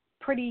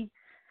pretty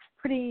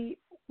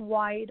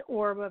wide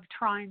orb of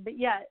trine, but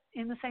yet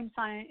in the same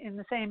sign, in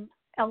the same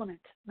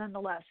element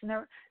nonetheless. And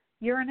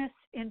Uranus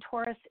in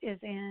Taurus is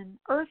in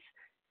Earth.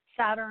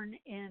 Saturn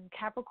in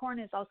Capricorn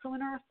is also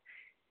in Earth.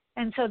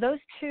 And so those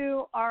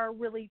two are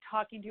really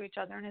talking to each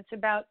other, and it's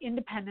about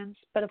independence.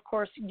 But of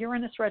course,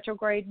 Uranus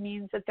retrograde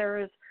means that there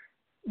is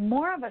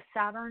more of a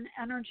Saturn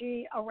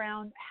energy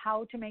around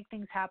how to make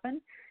things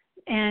happen.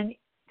 And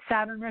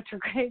Saturn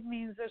retrograde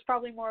means there's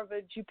probably more of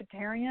a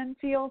Jupiterian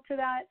feel to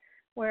that,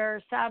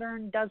 where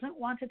Saturn doesn't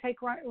want to take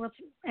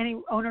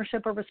any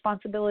ownership or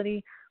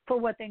responsibility for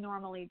what they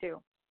normally do.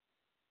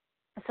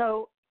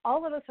 So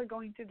all of us are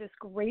going through this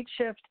great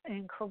shift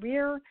in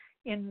career,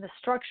 in the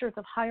structures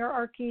of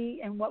hierarchy,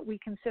 and what we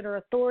consider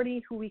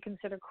authority, who we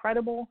consider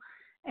credible.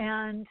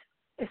 And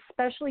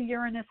especially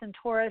Uranus and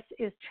Taurus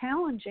is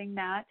challenging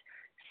that.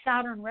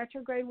 Saturn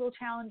retrograde will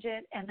challenge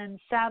it, and then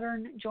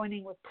Saturn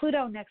joining with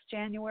Pluto next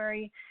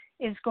January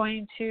is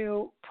going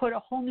to put a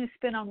whole new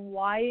spin on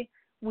why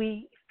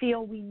we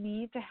feel we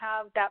need to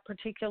have that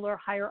particular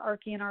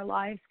hierarchy in our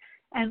lives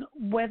and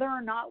whether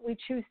or not we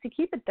choose to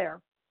keep it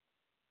there.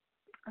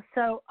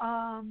 So,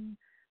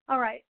 all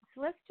right,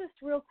 so let's just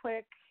real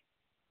quick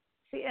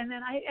see, and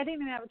then I didn't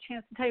even have a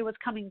chance to tell you what's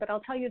coming, but I'll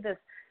tell you this.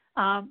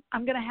 I'm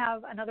going to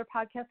have another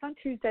podcast on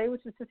Tuesday,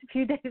 which is just a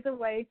few days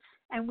away,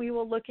 and we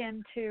will look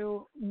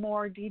into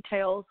more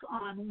details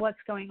on what's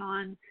going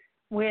on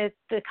with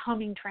the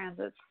coming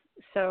transits.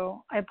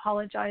 So I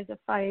apologize if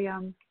I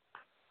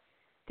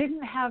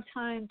didn't have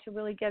time to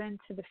really get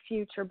into the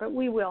future, but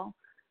we will.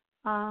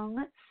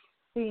 Let's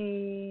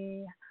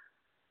see.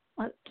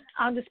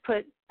 I'll just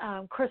put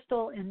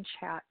Crystal in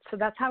chat. So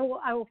that's how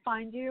I will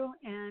find you.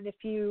 And if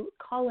you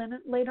call in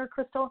later,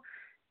 Crystal,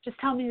 just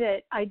tell me that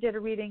I did a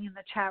reading in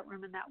the chat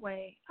room, and that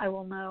way I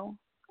will know.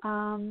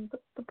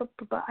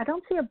 I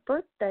don't see a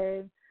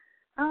birthday.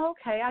 Oh,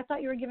 okay. I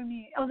thought you were giving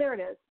me, oh, there it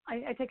is.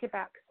 I take it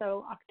back.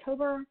 So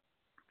October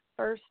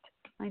 1st,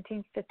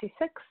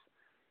 1956,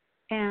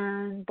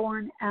 and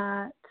born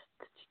at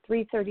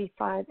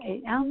 3:35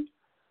 a.m.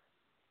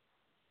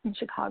 in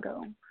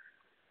Chicago.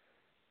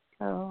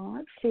 So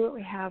let's see what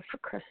we have for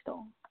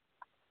Crystal.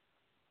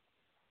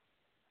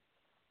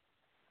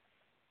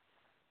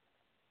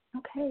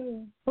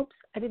 Okay. Oops,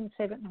 I didn't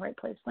save it in the right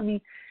place.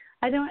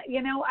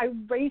 I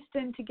raced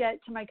in to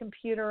get to my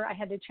computer. I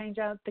had to change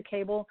out the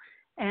cable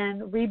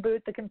and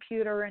reboot the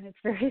computer, and it's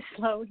very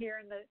slow here.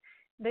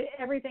 And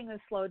everything is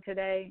slow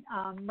today.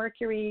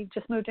 Mercury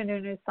just moved into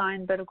a new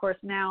sign, but of course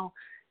now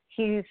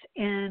he's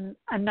in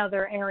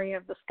another area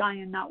of the sky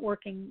and not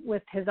working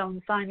with his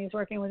own sign. He's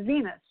working with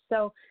Venus.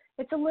 So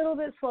it's a little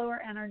bit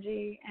slower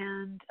energy.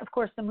 And of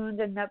course the moon's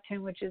in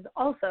Neptune, which is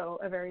also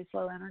a very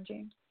slow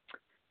energy.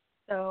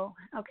 So,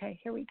 okay,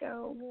 here we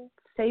go. We'll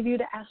save you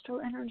to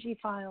AstroEnergy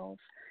files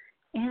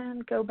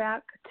and go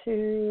back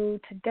to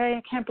today.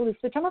 I can't believe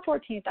September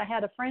 14th. I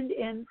had a friend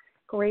in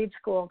grade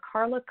school,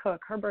 Carla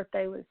Cook. Her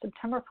birthday was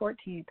September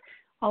 14th.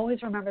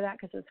 Always remember that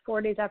because it's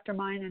 4 days after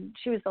mine, and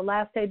she was the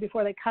last day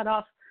before they cut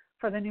off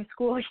for the new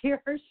school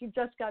year. She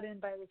just got in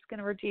by the skin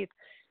of her teeth.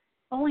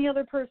 Only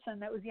other person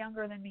that was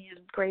younger than me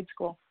in grade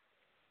school.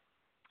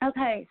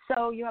 Okay,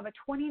 so you have a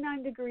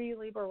 29-degree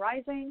Libra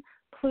rising,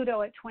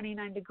 Pluto at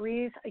 29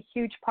 degrees. A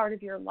huge part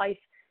of your life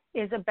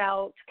is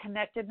about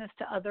connectedness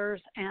to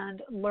others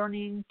and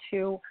learning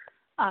to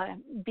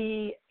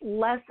be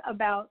less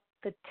about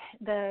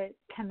the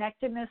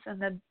connectedness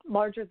and the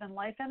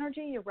larger-than-life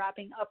energy. You're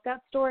wrapping up that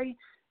story.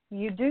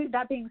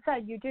 That being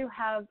said, you do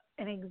have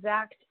an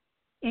exact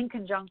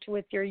inconjunct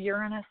with your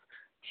Uranus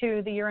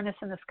to the Uranus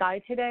in the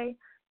sky today.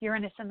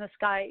 Uranus in the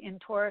sky in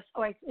Taurus.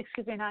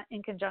 Not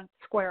inconjunct,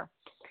 square.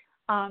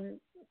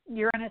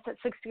 Uranus at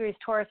 6 degrees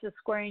Taurus is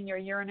squaring your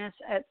Uranus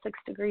at 6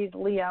 degrees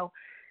Leo.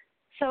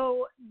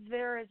 So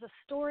there is a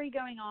story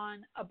going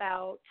on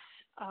about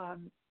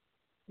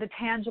the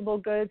tangible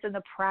goods and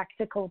the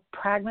practical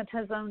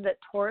pragmatism that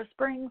Taurus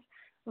brings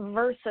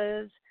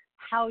versus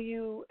how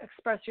you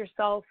express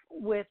yourself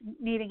with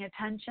needing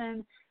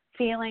attention,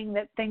 feeling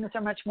that things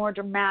are much more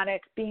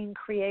dramatic, being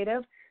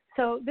creative.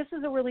 So this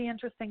is a really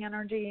interesting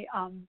energy.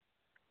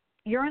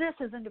 Uranus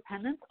is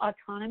independence,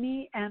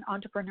 autonomy, and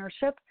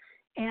entrepreneurship.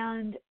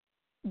 And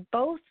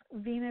both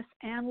Venus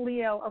and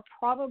Leo are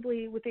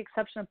probably, with the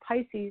exception of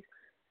Pisces,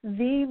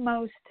 the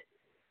most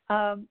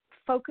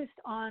focused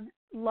on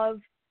love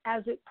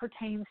as it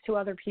pertains to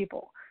other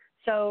people.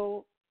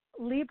 So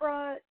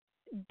Libra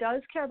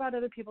does care about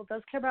other people,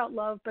 does care about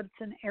love, but it's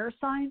an air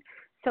sign,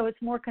 so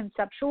it's more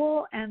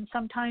conceptual, and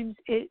sometimes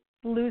it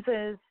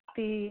loses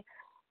the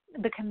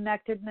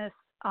connectedness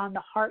on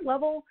the heart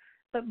level,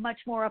 but much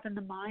more up in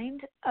the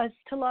mind as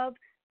to love.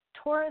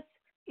 Taurus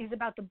is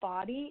about the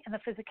body and the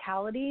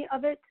physicality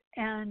of it,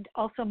 and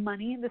also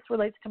money. This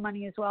relates to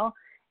money as well.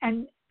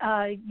 And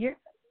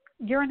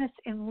Uranus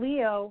in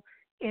Leo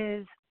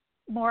is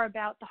more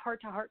about the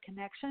heart-to-heart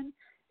connection.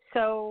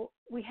 So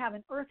we have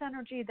an earth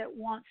energy that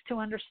wants to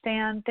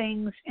understand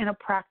things in a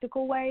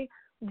practical way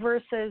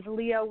versus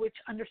Leo, which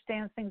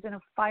understands things in a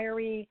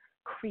fiery,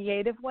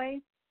 creative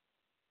way.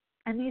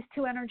 And these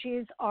two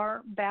energies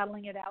are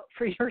battling it out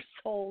for your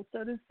soul,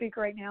 so to speak,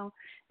 right now.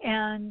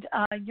 And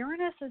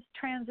Uranus is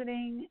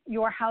transiting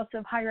your house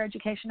of higher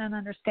education and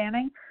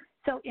understanding.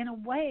 So in a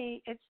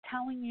way, it's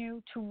telling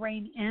you to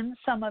rein in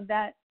some of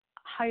that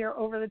higher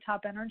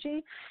over-the-top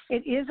energy.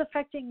 It is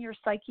affecting your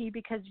psyche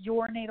because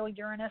your natal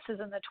Uranus is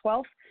in the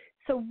 12th.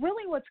 So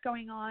really what's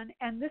going on,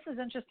 and this is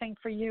interesting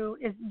for you,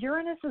 is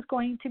Uranus is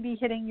going to be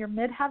hitting your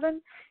midheaven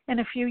in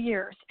a few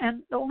years.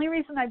 And the only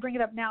reason I bring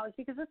it up now is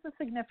because it's a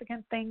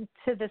significant thing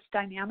to this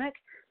dynamic.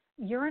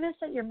 Uranus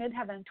at your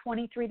midheaven,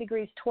 23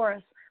 degrees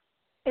Taurus,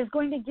 is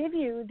going to give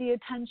you the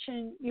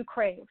attention you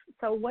crave.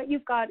 So what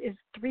you've got is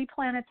 3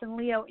 planets in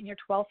Leo in your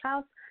 12th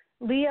house.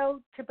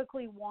 Leo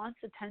typically wants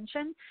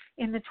attention.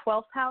 In the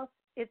 12th house,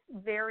 it's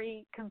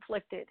very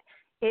conflicted.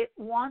 It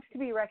wants to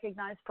be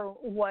recognized for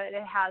what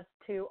it has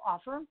to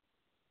offer.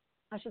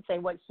 I should say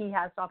what he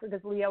has to offer,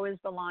 because Leo is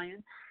the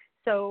lion.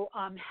 So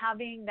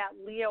having that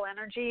Leo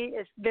energy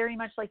is very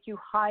much like you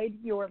hide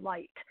your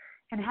light.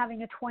 And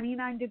having a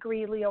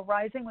 29-degree Leo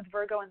rising with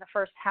Virgo in the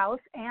first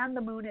house and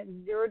the moon at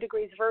 0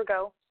 degrees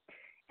Virgo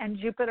and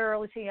Jupiter,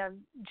 let's see,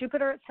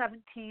 Jupiter at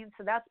 17,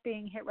 so that's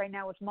being hit right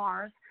now with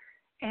Mars,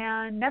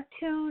 and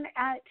Neptune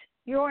at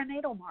your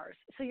natal Mars.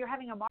 So you're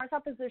having a Mars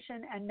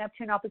opposition and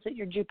Neptune opposite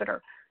your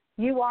Jupiter.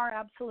 You are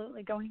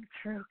absolutely going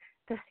through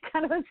this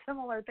kind of a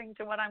similar thing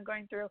to what I'm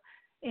going through.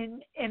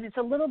 And it's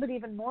a little bit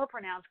even more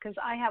pronounced because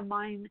I have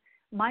mine.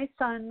 My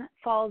sun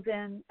falls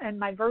in, and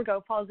my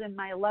Virgo falls in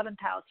my 11th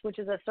house, which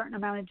is a certain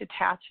amount of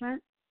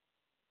detachment.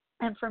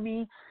 And for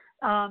me,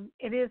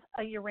 it is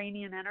a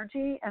Uranian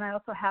energy, and I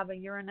also have a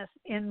Uranus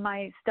in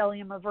my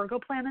stellium of Virgo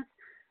planets.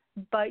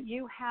 But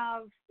you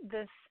have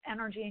this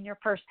energy in your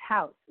first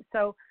house.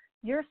 So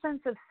your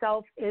sense of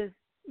self is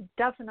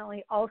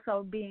definitely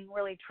also being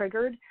really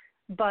triggered,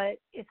 but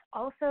it's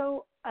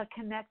also a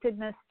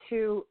connectedness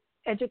to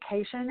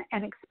education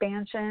and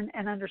expansion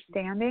and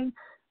understanding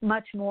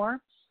much more.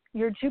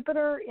 Your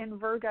Jupiter in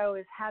Virgo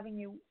is having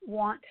you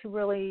want to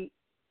really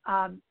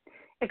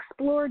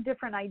explore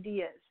different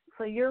ideas.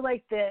 So you're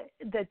like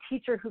the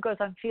teacher who goes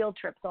on field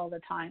trips all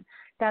the time.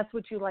 That's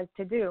what you like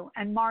to do.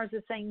 And Mars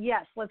is saying,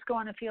 yes, let's go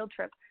on a field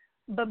trip.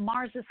 But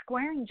Mars is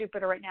squaring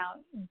Jupiter right now.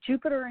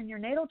 Jupiter in your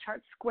natal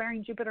chart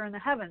squaring Jupiter in the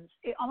heavens,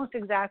 almost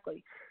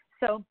exactly.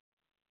 So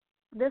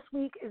this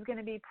week is going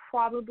to be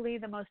probably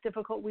the most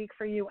difficult week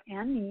for you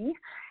and me.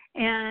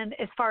 And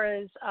as far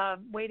as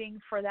waiting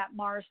for that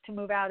Mars to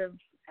move out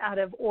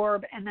of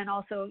orb, and then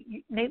also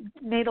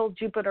natal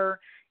Jupiter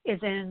is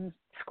in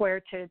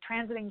square to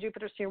transiting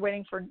Jupiter, so you're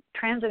waiting for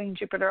transiting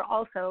Jupiter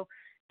also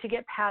to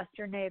get past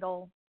your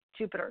natal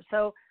Jupiter.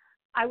 So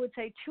I would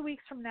say 2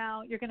 weeks from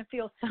now, you're going to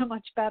feel so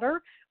much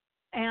better.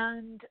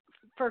 And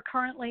for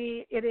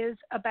currently, it is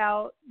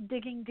about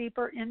digging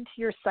deeper into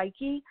your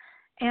psyche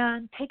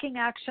and taking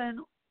action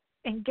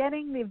and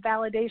getting the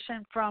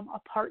validation from a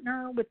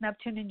partner with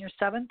Neptune in your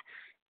 7th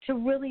to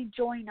really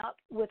join up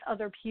with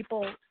other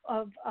people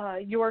of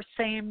your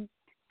same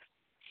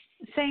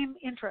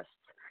interests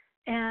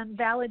and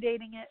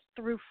validating it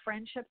through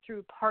friendship,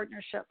 through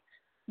partnership.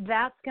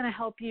 That's going to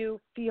help you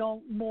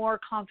feel more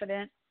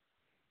confident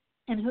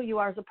in who you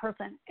are as a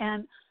person.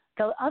 And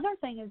the other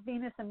thing is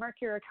Venus and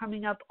Mercury are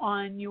coming up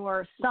on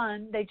your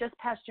sun. They just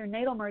passed your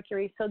natal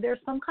Mercury. So there's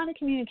some kind of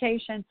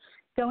communication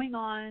going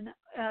on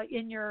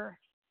in your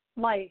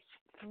life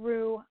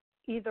through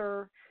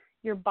either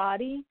your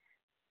body,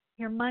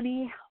 your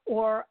money,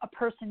 or a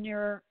person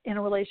you're in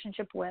a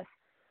relationship with.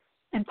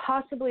 And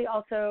possibly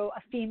also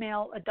a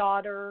female, a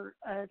daughter,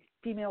 a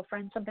female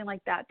friend, something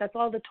like that. That's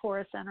all the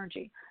Taurus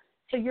energy.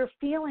 So you're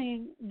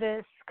feeling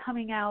this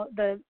coming out,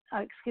 the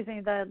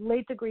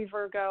late degree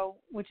Virgo,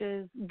 which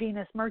is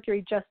Venus,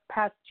 Mercury, just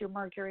passed your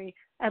Mercury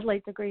at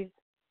late degrees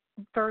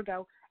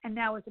Virgo, and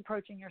now is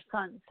approaching your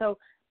sun. So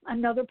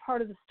another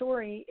part of the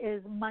story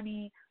is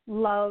money,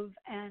 love,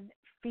 and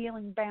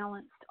feeling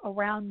balanced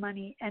around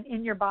money and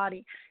in your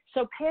body.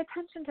 So pay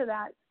attention to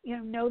that.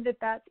 Know that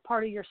that's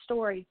part of your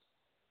story.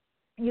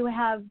 You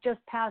have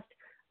just passed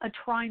a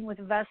trine with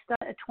Vesta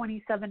at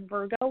 27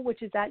 Virgo,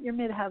 which is at your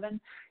midheaven.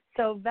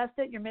 So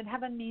Vesta at your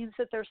midheaven means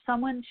that there's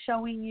someone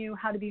showing you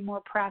how to be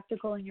more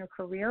practical in your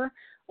career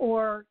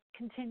or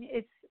continue.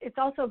 It's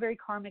also very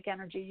karmic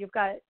energy. You've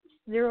got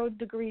 0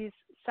 degrees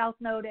south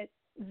node at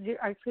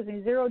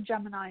 0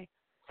 Gemini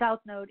south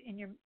node in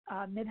your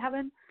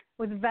midheaven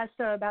with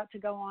Vesta about to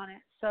go on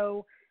it.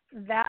 So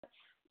that's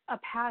a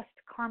past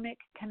karmic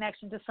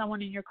connection to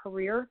someone in your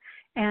career,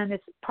 and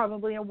it's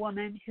probably a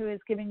woman who is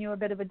giving you a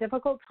bit of a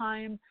difficult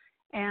time,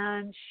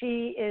 and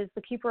she is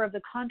the keeper of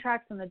the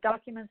contracts and the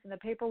documents and the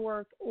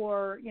paperwork,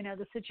 or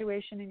the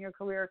situation in your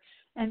career,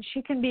 and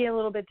she can be a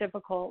little bit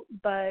difficult.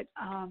 But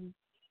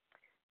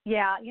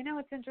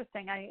it's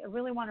interesting. I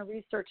really want to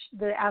research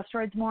the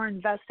asteroids more,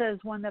 and Vesta is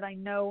one that I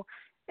know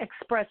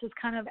expresses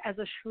kind of as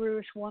a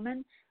shrewish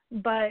woman,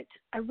 but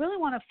I really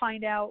want to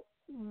find out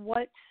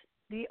what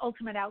the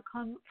ultimate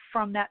outcome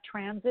from that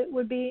transit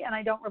would be, and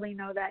I don't really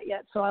know that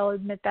yet, so I'll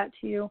admit that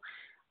to you.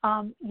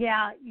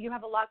 Yeah, you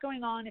have a lot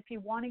going on. If you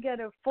want to get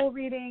a full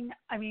reading,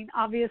 I mean,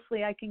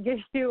 obviously I can give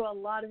you a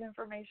lot of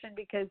information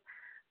because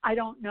I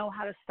don't know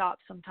how to stop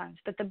sometimes.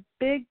 But the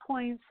big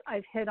points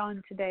I've hit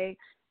on today,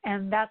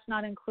 and that's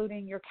not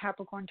including your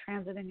Capricorn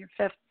transit in your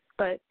fifth,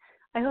 but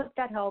I hope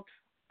that helps.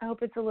 I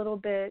hope it's a little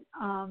bit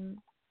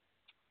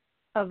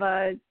of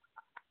a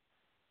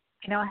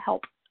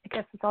help. I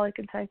guess that's all I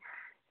can say.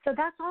 So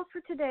that's all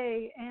for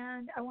today,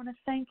 and I want to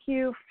thank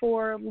you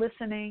for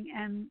listening,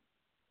 and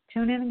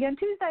tune in again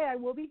Tuesday. I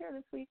will be here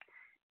this week.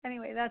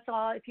 Anyway, that's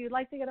all. If you'd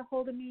like to get a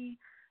hold of me,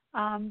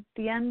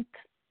 the end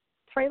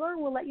trailer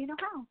will let you know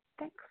how.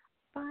 Thanks.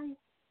 Bye.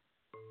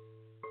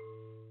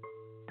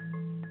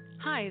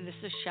 Hi, this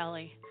is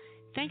Shelley.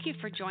 Thank you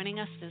for joining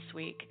us this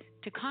week.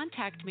 To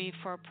contact me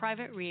for a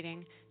private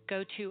reading,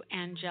 go to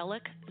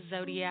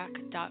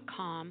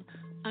angeliczodiac.com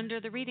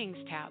under the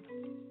Readings tab.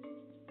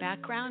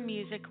 Background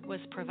music was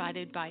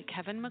provided by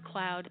Kevin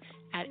MacLeod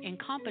at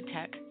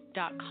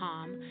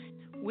incompetech.com,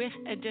 with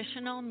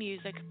additional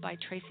music by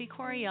Tracy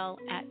Coriel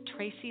at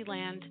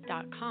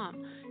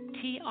tracyland.com,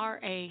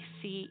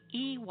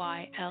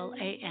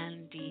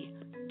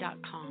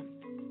 TRACEYLAND.com.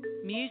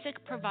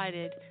 Music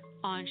provided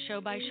on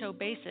show-by-show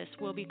basis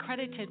will be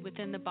credited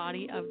within the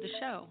body of the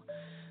show.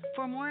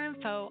 For more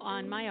info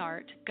on my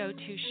art, go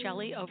to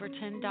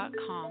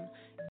shelleyoverton.com.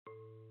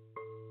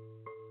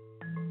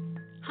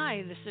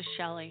 Hi, this is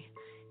Shelley.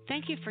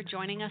 Thank you for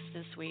joining us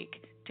this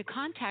week. To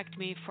contact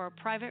me for a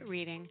private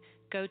reading,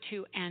 go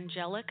to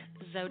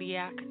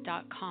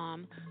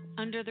angeliczodiac.com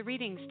under the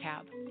Readings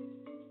tab.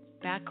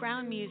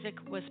 Background music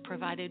was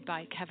provided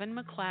by Kevin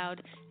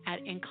MacLeod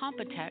at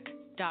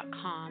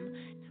incompetech.com,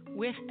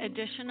 with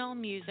additional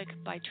music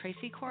by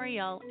Tracy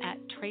Coriel at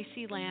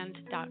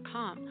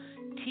tracyland.com,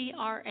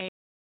 TRACEYLAND.com.